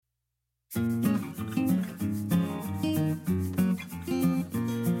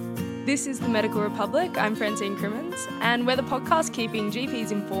This is the Medical Republic. I'm Francine Crimmins, and we're the podcast keeping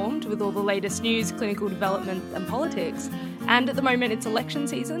GPs informed with all the latest news, clinical development and politics. And at the moment, it's election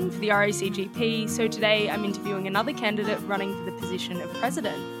season for the RACGP, so today I'm interviewing another candidate running for the position of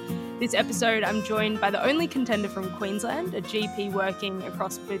president. This episode, I'm joined by the only contender from Queensland, a GP working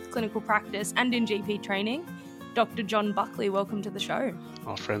across both clinical practice and in GP training, Dr John Buckley. Welcome to the show.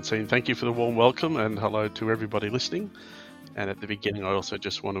 Oh, Francine, thank you for the warm welcome, and hello to everybody listening. And at the beginning, I also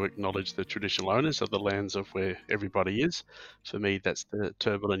just want to acknowledge the traditional owners of the lands of where everybody is. For me, that's the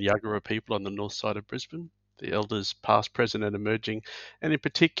Turrbal and Yagara people on the north side of Brisbane, the elders past, present and emerging, and in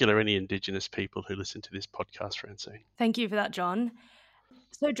particular, any Indigenous people who listen to this podcast, Francine. Thank you for that, John.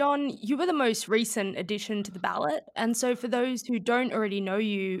 So, John, you were the most recent addition to the ballot. And so for those who don't already know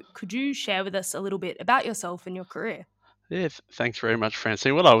you, could you share with us a little bit about yourself and your career? Yeah, thanks very much,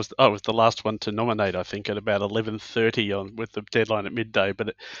 Francine. Well, I was the last one to nominate, I think, at about 11:30 on with the deadline at midday,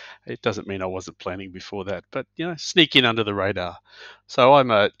 but it doesn't mean I wasn't planning before that. But, sneak in under the radar. So I'm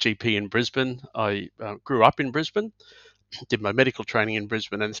a GP in Brisbane. I grew up in Brisbane, did my medical training in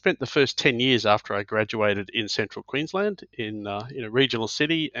Brisbane, and spent the first 10 years after I graduated in central Queensland in a regional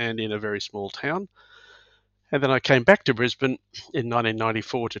city and in a very small town. And then I came back to Brisbane in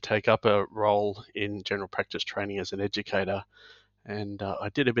 1994 to take up a role in general practice training as an educator. And I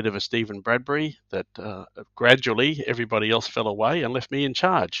did a bit of a Stephen Bradbury that gradually everybody else fell away and left me in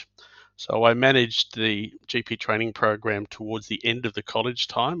charge. So I managed the GP training program towards the end of the college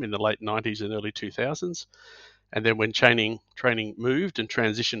time in the late 90s and early 2000s. And then when training moved and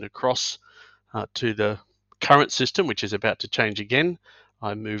transitioned across to the current system, which is about to change again,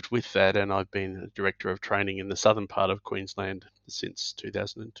 I moved with that, and I've been a director of training in the southern part of Queensland since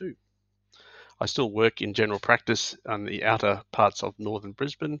 2002. I still work in general practice on the outer parts of northern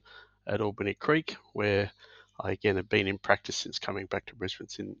Brisbane at Albany Creek, where I again have been in practice since coming back to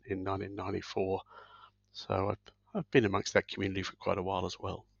Brisbane in 1994. So I've been amongst that community for quite a while as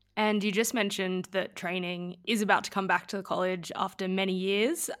well. And you just mentioned that training is about to come back to the college after many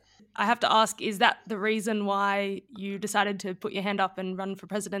years. I have to ask, is that the reason why you decided to put your hand up and run for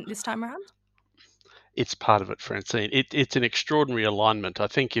president this time around? It's part of it, Francine. It's an extraordinary alignment. I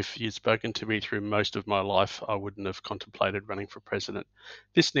think if you'd spoken to me through most of my life, I wouldn't have contemplated running for president.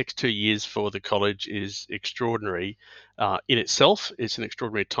 This next 2 years for the college is extraordinary in itself. It's an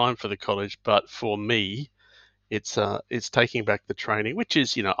extraordinary time for the college, but for me, it's taking back the training, which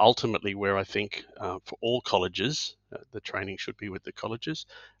is ultimately where I think for all colleges the training should be with the colleges.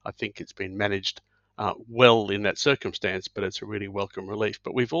 I think it's been managed well in that circumstance, but it's a really welcome relief.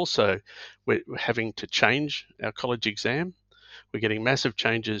 But we're having to change our college exam. We're getting massive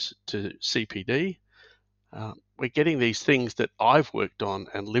changes to CPD. We're getting these things that I've worked on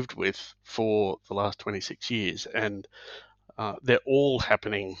and lived with for the last 26 years, and they're all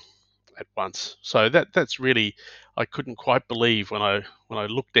happening at once. So that's really, I couldn't quite believe when I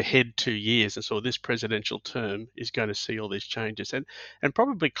looked ahead 2 years and saw this presidential term is going to see all these changes. And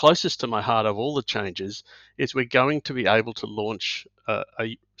probably closest to my heart of all the changes is we're going to be able to launch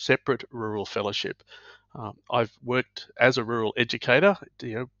a separate rural fellowship. I've worked as a rural educator,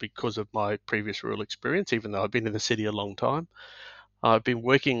 because of my previous rural experience, even though I've been in the city a long time. I've been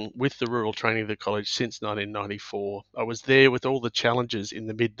working with the rural training of the college since 1994. I was there with all the challenges in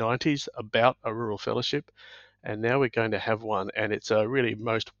the mid-90s about a rural fellowship, and now we're going to have one, and it's a really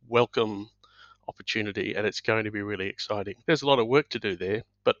most welcome opportunity, and it's going to be really exciting. There's a lot of work to do there,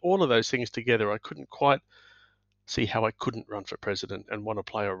 but all of those things together, I couldn't quite see how I couldn't run for president and want to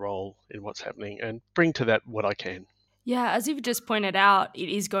play a role in what's happening and bring to that what I can. Yeah, as you've just pointed out, it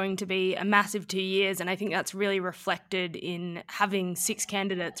is going to be a massive 2 years, and I think that's really reflected in having 6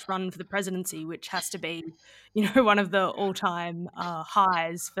 candidates run for the presidency, which has to be, one of the all-time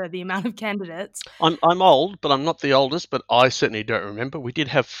highs for the amount of candidates. I'm old, but I'm not the oldest, but I certainly don't remember. We did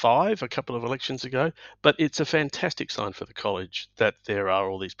have 5 a couple of elections ago, but it's a fantastic sign for the college that there are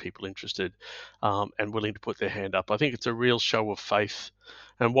all these people interested and willing to put their hand up. I think it's a real show of faith.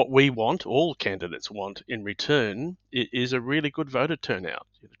 And what we want, all candidates want in return, is a really good voter turnout.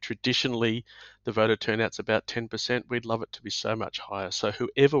 Traditionally, the voter turnout's about 10%. We'd love it to be so much higher. So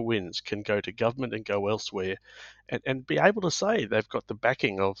whoever wins can go to government and go elsewhere and be able to say they've got the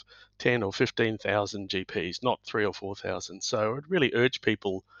backing of 10 or 15,000 GPs, not 3 or 4,000. So I'd really urge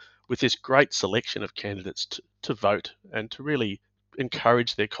people with this great selection of candidates to vote and to really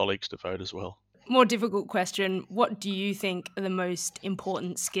encourage their colleagues to vote as well. More difficult question. What do you think are the most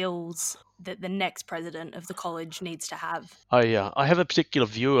important skills that the next president of the college needs to have? I have a particular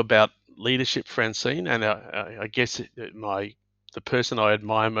view about leadership, Francine, and I guess the person I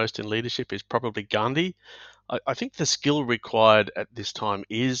admire most in leadership is probably Gandhi. I think the skill required at this time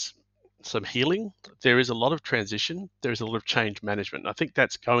is some healing. There is a lot of transition. There is a lot of change management. I think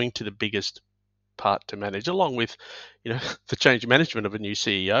that's going to the biggest part to manage, along with, the change management of a new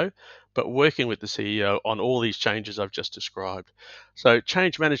CEO, but working with the CEO on all these changes I've just described. So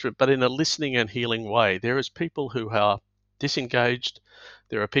change management, but in a listening and healing way. There is people who are disengaged.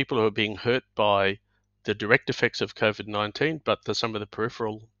 There are people who are being hurt by the direct effects of COVID-19, but there's some of the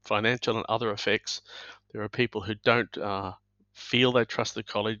peripheral financial and other effects. There are people who don't feel they trust the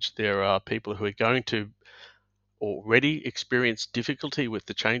college. There are people who are going to already experience difficulty with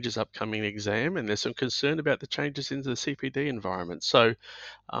the changes upcoming exam, and there's some concern about the changes in the CPD environment. So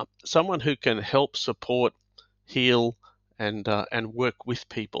someone who can help support, heal, and work with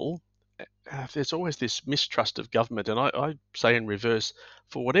people. There's always this mistrust of government, and I say in reverse,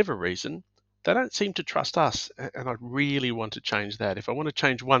 for whatever reason, they don't seem to trust us, and I really want to change that. If I want to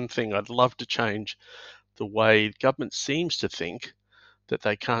change one thing, I'd love to change the way government seems to think that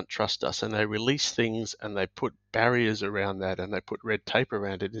they can't trust us, and they release things and they put barriers around that and they put red tape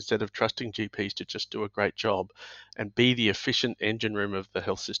around it instead of trusting GPs to just do a great job and be the efficient engine room of the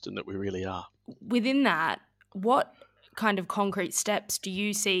health system that we really are. Within that, what kind of concrete steps do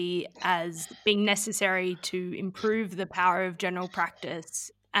you see as being necessary to improve the power of general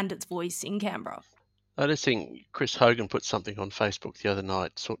practice and its voice in Canberra? I just think Chris Hogan put something on Facebook the other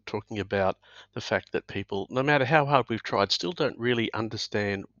night talking about the fact that people, no matter how hard we've tried, still don't really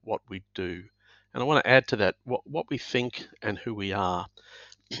understand what we do. And I want to add to that what we think and who we are.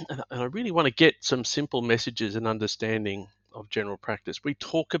 And I really want to get some simple messages and understanding of general practice. We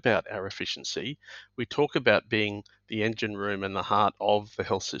talk about our efficiency. We talk about being the engine room and the heart of the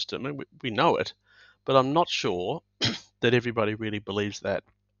health system, and we know it. But I'm not sure that everybody really believes that.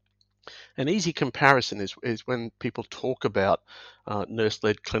 An easy comparison is when people talk about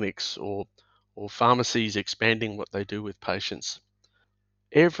nurse-led clinics or pharmacies expanding what they do with patients.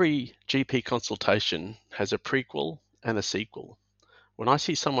 Every GP consultation has a prequel and a sequel. When I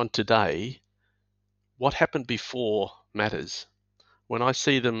see someone today, what happened before matters. When I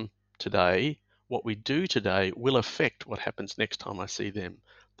see them today, what we do today will affect what happens next time I see them.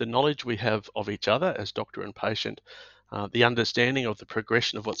 The knowledge we have of each other as doctor and patient, the understanding of the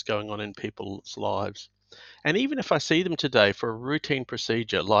progression of what's going on in people's lives. And even if I see them today for a routine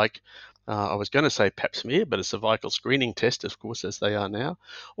procedure like, I was going to say pap smear, but a cervical screening test, of course, as they are now,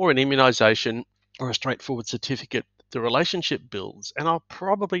 or an immunisation or a straightforward certificate, the relationship builds. And I'll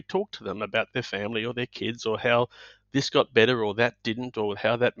probably talk to them about their family or their kids or how this got better or that didn't, or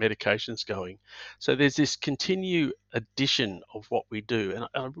how that medication's going. So there's this continued addition of what we do. And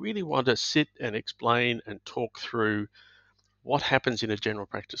I really want to sit and explain and talk through what happens in a general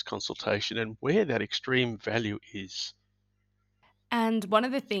practice consultation and where that extreme value is. And one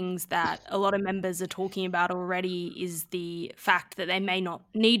of the things that a lot of members are talking about already is the fact that they may not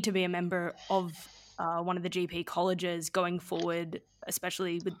need to be a member of one of the GP colleges going forward,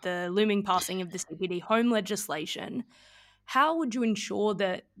 especially with the looming passing of the CPD home legislation. How would you ensure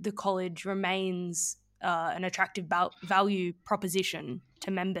that the college remains an attractive value proposition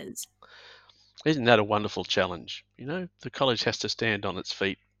to members? Isn't that a wonderful challenge? The college has to stand on its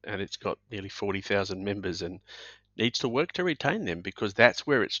feet, and it's got nearly 40,000 members and needs to work to retain them, because that's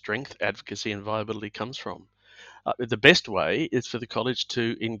where its strength, advocacy, and viability comes from. The best way is for the college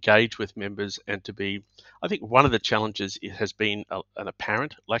to engage with members and to be, I think one of the challenges has been an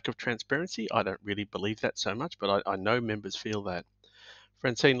apparent lack of transparency. I don't really believe that so much, but I know members feel that.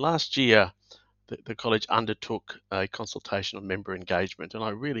 Francine, last year, the college undertook a consultation on member engagement, and I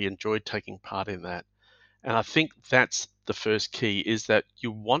really enjoyed taking part in that. And I think that's the first key, is that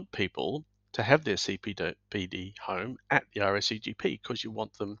you want people to have their CPD home at the RACGP because you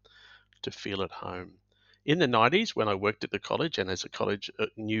want them to feel at home. In the 90s, when I worked at the college and as a college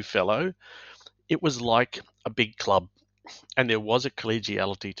new fellow, it was like a big club and there was a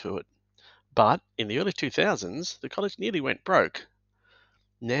collegiality to it. But in the early 2000s, the college nearly went broke.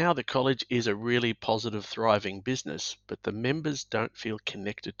 Now the college is a really positive, thriving business, but the members don't feel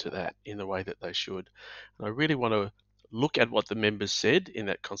connected to that in the way that they should. And I really want to look at what the members said in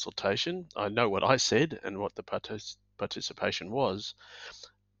that consultation. I know what I said and what the participation was.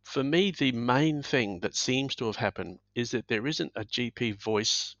 For me, the main thing that seems to have happened is that there isn't a GP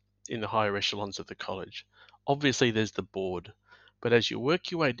voice in the higher echelons of the college. Obviously, there's the board, but as you work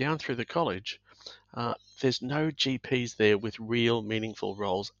your way down through the college, there's no GPs there with real meaningful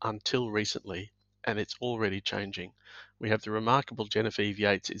roles until recently, and it's already changing. We have the remarkable Genevieve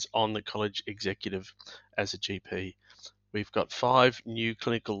Yates is on the college executive as a GP. We've got 5 new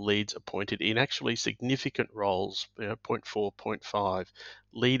clinical leads appointed in actually significant roles, point 4, point 5,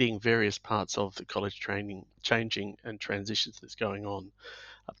 leading various parts of the college training, changing and transitions that's going on.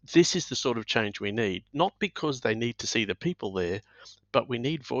 This is the sort of change we need, not because they need to see the people there, but we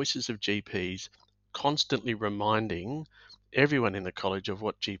need voices of GPs constantly reminding everyone in the college of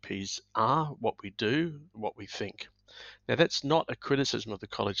what GPs are, what we do, what we think. Now, that's not a criticism of the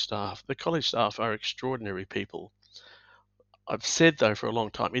college staff. The college staff are extraordinary people. I've said, though, for a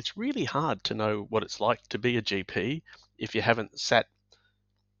long time, it's really hard to know what it's like to be a GP if you haven't sat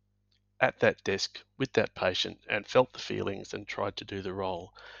at that desk with that patient and felt the feelings and tried to do the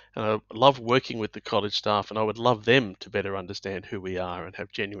role. And I love working with the college staff, and I would love them to better understand who we are and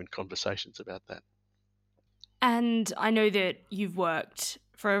have genuine conversations about that. And I know that you've worked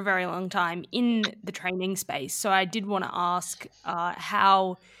for a very long time in the training space. So I did want to ask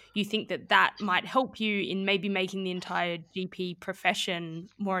how you think that that might help you in maybe making the entire GP profession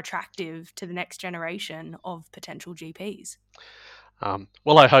more attractive to the next generation of potential GPs.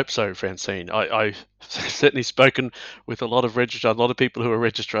 Well, I hope so, Francine. I've certainly spoken with a lot of registrars, a lot of people who are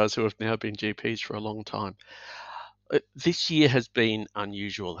registrars who have now been GPs for a long time. This year has been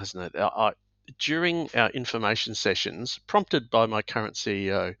unusual, hasn't it? During our information sessions, prompted by my current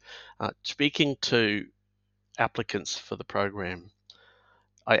CEO, speaking to applicants for the program,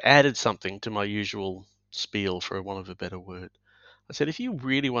 I added something to my usual spiel, for want of a better word. I said, if you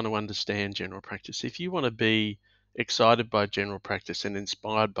really want to understand general practice, if you want to be excited by general practice and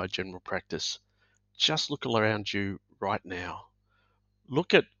inspired by general practice, just look around you right now.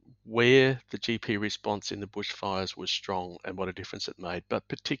 Look at where the GP response in the bushfires was strong and what a difference it made. But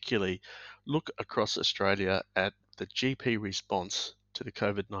particularly, look across Australia at the GP response to the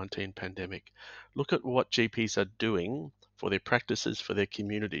COVID-19 pandemic. Look at what GPs are doing for their practices, for their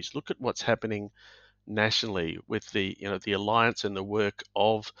communities. Look at what's happening nationally with the alliance and the work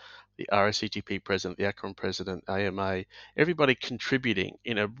of the RACGP president, the ACRON president, AMA, everybody contributing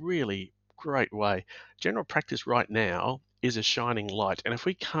in a really great way. General practice right now is a shining light, and if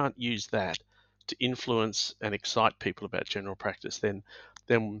we can't use that to influence and excite people about general practice, then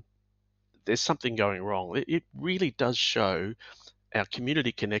there's something going wrong. It really does show our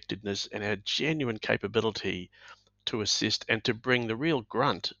community connectedness and our genuine capability to assist and to bring the real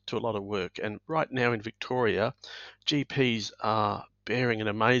grunt to a lot of work. And right now in Victoria, GPs are bearing an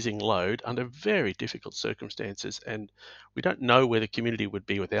amazing load under very difficult circumstances, and we don't know where the community would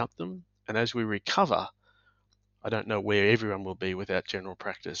be without them. And as we recover, I don't know where everyone will be without general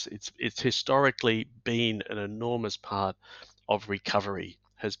practice. It's historically been an enormous part of recovery,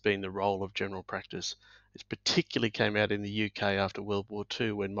 has been the role of general practice. It particularly came out in the UK after World War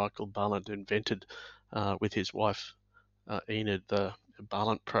II when Michael Ballant invented, with his wife Enid, the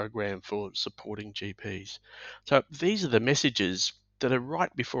Ballant program for supporting GPs. So these are the messages that are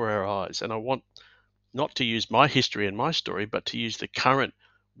right before our eyes, and I want not to use my history and my story, but to use the current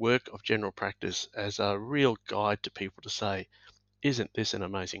work of general practice as a real guide to people to say, isn't this an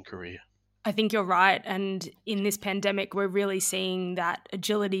amazing career? I think you're right. And in this pandemic, we're really seeing that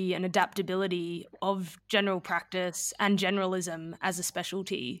agility and adaptability of general practice and generalism as a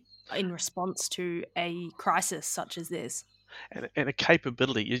specialty in response to a crisis such as this. And a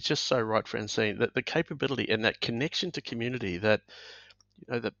capability is just so right, Francine, that the capability and that connection to community that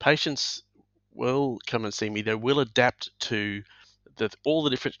that patients will come and see me. They will adapt to all the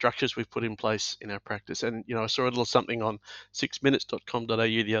different structures we've put in place in our practice. And I saw a little something on 6minutes.com.au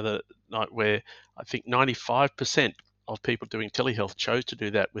the other night where I think 95% of people doing telehealth chose to do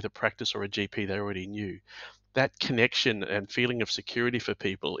that with a practice or a GP they already knew. That connection and feeling of security for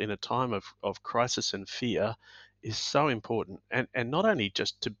people in a time of crisis and fear is so important. And not only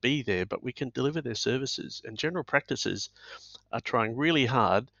just to be there, but we can deliver their services. And general practices are trying really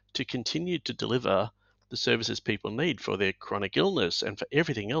hard to continue to deliver the services people need for their chronic illness and for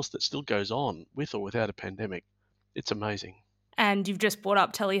everything else that still goes on with or without a pandemic. It's amazing. And you've just brought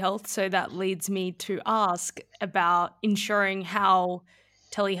up telehealth, so that leads me to ask about ensuring how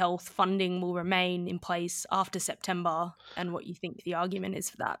telehealth funding will remain in place after September and what you think the argument is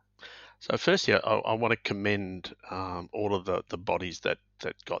for that. So firstly, I want to commend all of the bodies that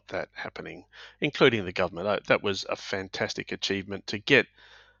got that happening, including the government. That was a fantastic achievement to get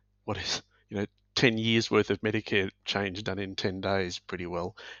what is 10 years worth of Medicare change done in 10 days pretty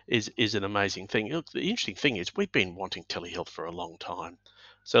well is an amazing thing. Look, the interesting thing is we've been wanting telehealth for a long time.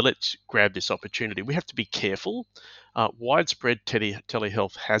 So let's grab this opportunity. We have to be careful. Widespread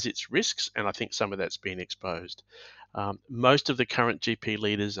telehealth has its risks, and I think some of that's been exposed. Most of the current GP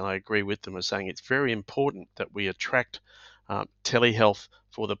leaders, and I agree with them, are saying it's very important that we attract telehealth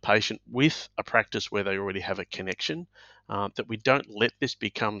for the patient with a practice where they already have a connection. that we don't let this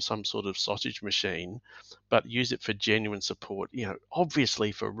become some sort of sausage machine, but use it for genuine support.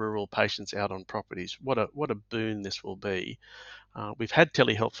 Obviously for rural patients out on properties, what a boon this will be. We've had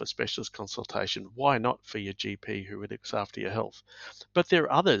telehealth for specialist consultation. Why not for your GP who looks after your health? But there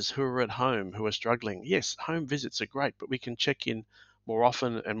are others who are at home who are struggling. Yes, home visits are great, but we can check in more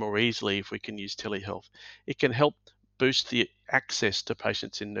often and more easily if we can use telehealth. It can help boost the access to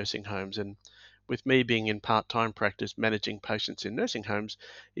patients in nursing homes. And with me being in part-time practice, managing patients in nursing homes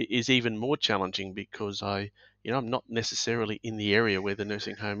is even more challenging because I'm not necessarily in the area where the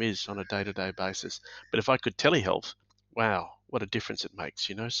nursing home is on a day-to-day basis. But if I could telehealth, wow, what a difference it makes.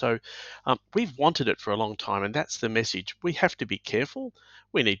 So we've wanted it for a long time, and that's the message. We have to be careful.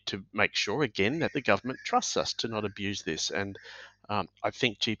 We need to make sure, again, that the government trusts us to not abuse this. And I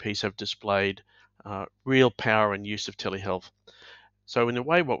think GPs have displayed real power and use of telehealth. So in a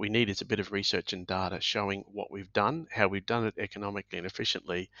way, what we need is a bit of research and data showing what we've done, how we've done it economically and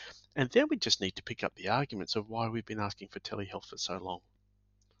efficiently. And then we just need to pick up the arguments of why we've been asking for telehealth for so long.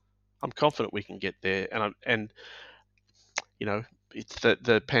 I'm confident we can get there. And it's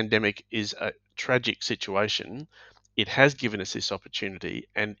the pandemic is a tragic situation. It has given us this opportunity,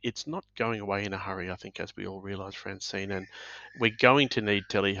 and it's not going away in a hurry, I think, as we all realise, Francine. And we're going to need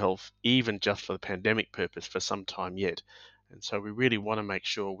telehealth, even just for the pandemic purpose, for some time yet. And so we really want to make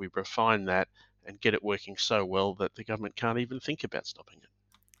sure we refine that and get it working so well that the government can't even think about stopping it.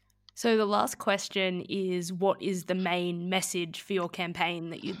 So the last question is, what is the main message for your campaign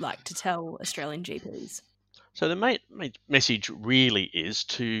that you'd like to tell Australian GPs? So the main message really is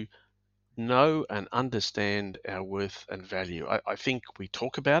to know and understand our worth and value. I think we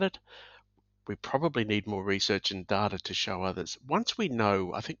talk about it. We probably need more research and data to show others. Once we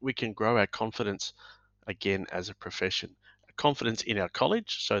know, I think we can grow our confidence again as a profession, confidence in our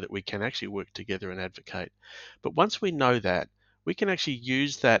college so that we can actually work together and advocate. But once we know that, we can actually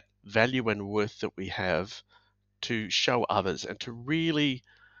use that value and worth that we have to show others and to really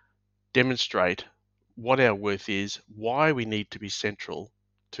demonstrate what our worth is, why we need to be central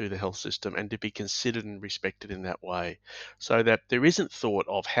to the health system and to be considered and respected in that way, so that there isn't thought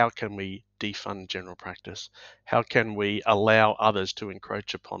of how can we defund general practice, how can we allow others to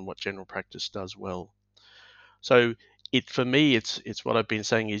encroach upon what general practice does well. So for me, it's what I've been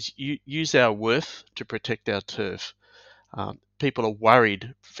saying is use our worth to protect our turf. People are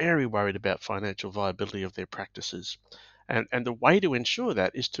worried, very worried about financial viability of their practices. And the way to ensure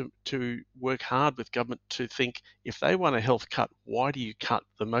that is to work hard with government to think, if they want a health cut, why do you cut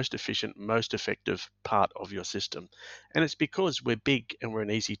the most efficient, most effective part of your system? And it's because we're big and we're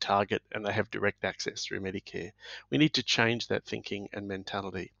an easy target and they have direct access through Medicare. We need to change that thinking and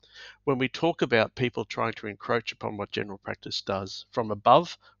mentality. When we talk about people trying to encroach upon what general practice does, from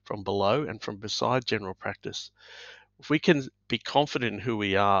above, from below, and from beside general practice, if we can be confident in who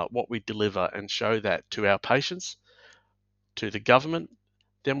we are, what we deliver, and show that to our patients, to the government,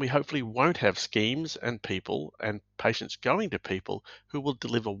 then we hopefully won't have schemes and people and patients going to people who will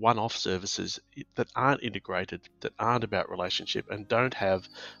deliver one-off services that aren't integrated, that aren't about relationship, and don't have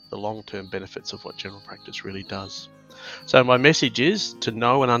the long-term benefits of what general practice really does. So my message is to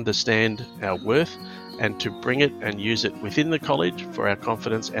know and understand our worth and to bring it and use it within the college for our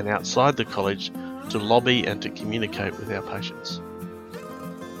confidence, and outside the college to lobby and to communicate with our patients.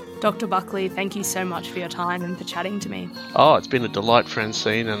 Dr. Buckley, thank you so much for your time and for chatting to me. Oh, it's been a delight,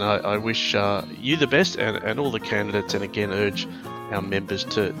 Francine, and I wish you the best and all the candidates, and again urge our members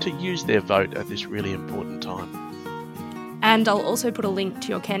to use their vote at this really important time. And I'll also put a link to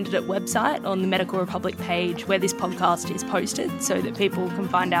your candidate website on the Medical Republic page where this podcast is posted so that people can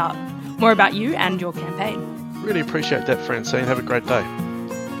find out more about you and your campaign. Really appreciate that, Francine. Have a great day.